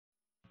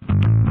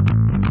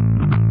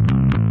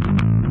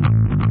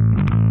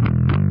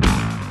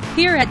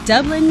Here at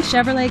Dublin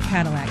Chevrolet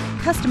Cadillac,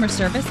 customer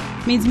service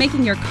means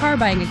making your car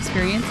buying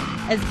experience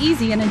as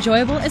easy and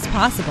enjoyable as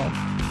possible.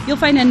 You'll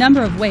find a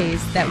number of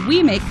ways that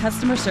we make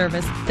customer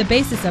service the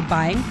basis of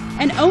buying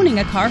and owning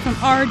a car from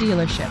our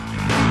dealership.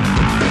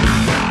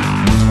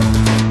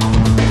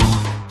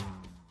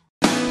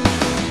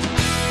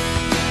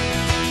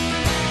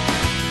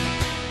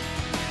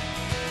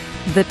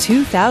 The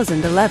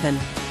 2011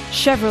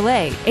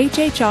 Chevrolet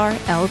HHR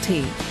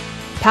LT.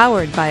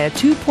 Powered by a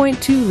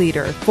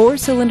 2.2-liter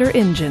four-cylinder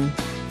engine.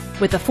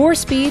 With a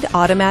 4-speed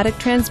automatic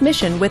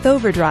transmission with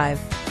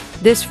overdrive,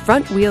 this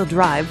front-wheel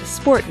drive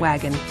sport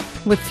wagon,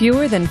 with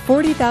fewer than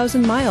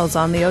 40,000 miles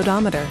on the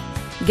odometer,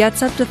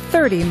 gets up to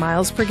 30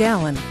 miles per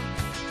gallon.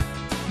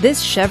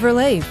 This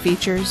Chevrolet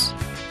features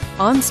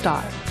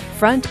OnStar,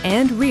 front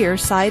and rear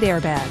side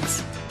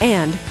airbags,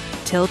 and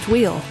tilt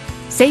wheel.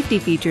 Safety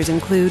features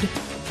include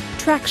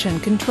traction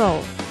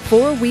control,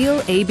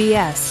 4-wheel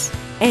ABS,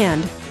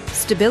 and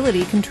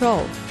stability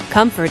control.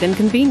 Comfort and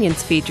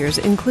convenience features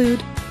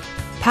include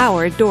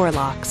power door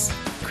locks,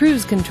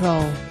 cruise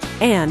control,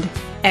 and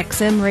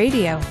XM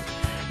radio.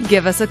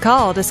 Give us a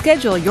call to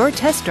schedule your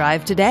test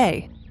drive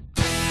today.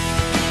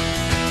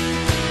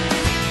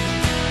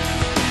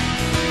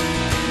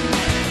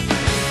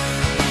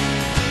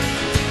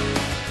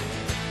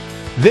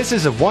 This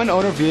is a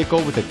one-owner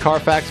vehicle with a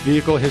Carfax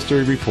Vehicle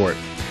History Report.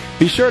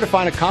 Be sure to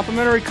find a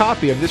complimentary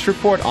copy of this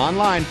report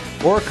online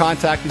or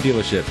contact the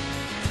dealership.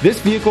 This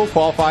vehicle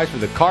qualifies for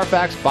the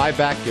Carfax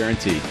Buyback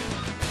Guarantee.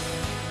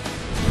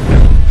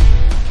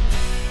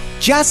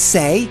 Just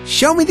say,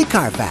 "Show me the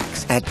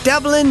Carfax" at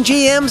Dublin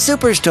GM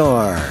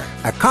Superstore,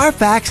 a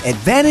Carfax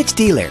Advantage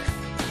dealer.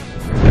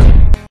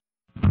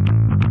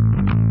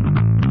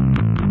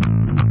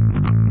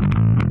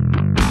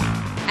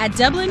 At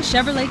Dublin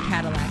Chevrolet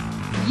Cadillac,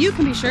 you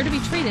can be sure to be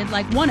treated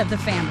like one of the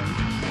family.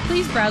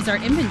 Please browse our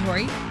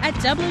inventory at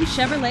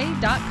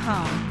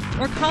DublinChevrolet.com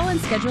or call and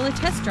schedule a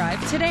test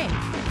drive today.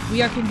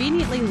 We are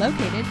conveniently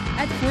located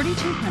at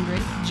 4200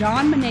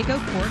 John Monego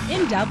Court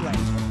in Dublin.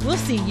 We'll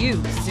see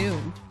you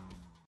soon.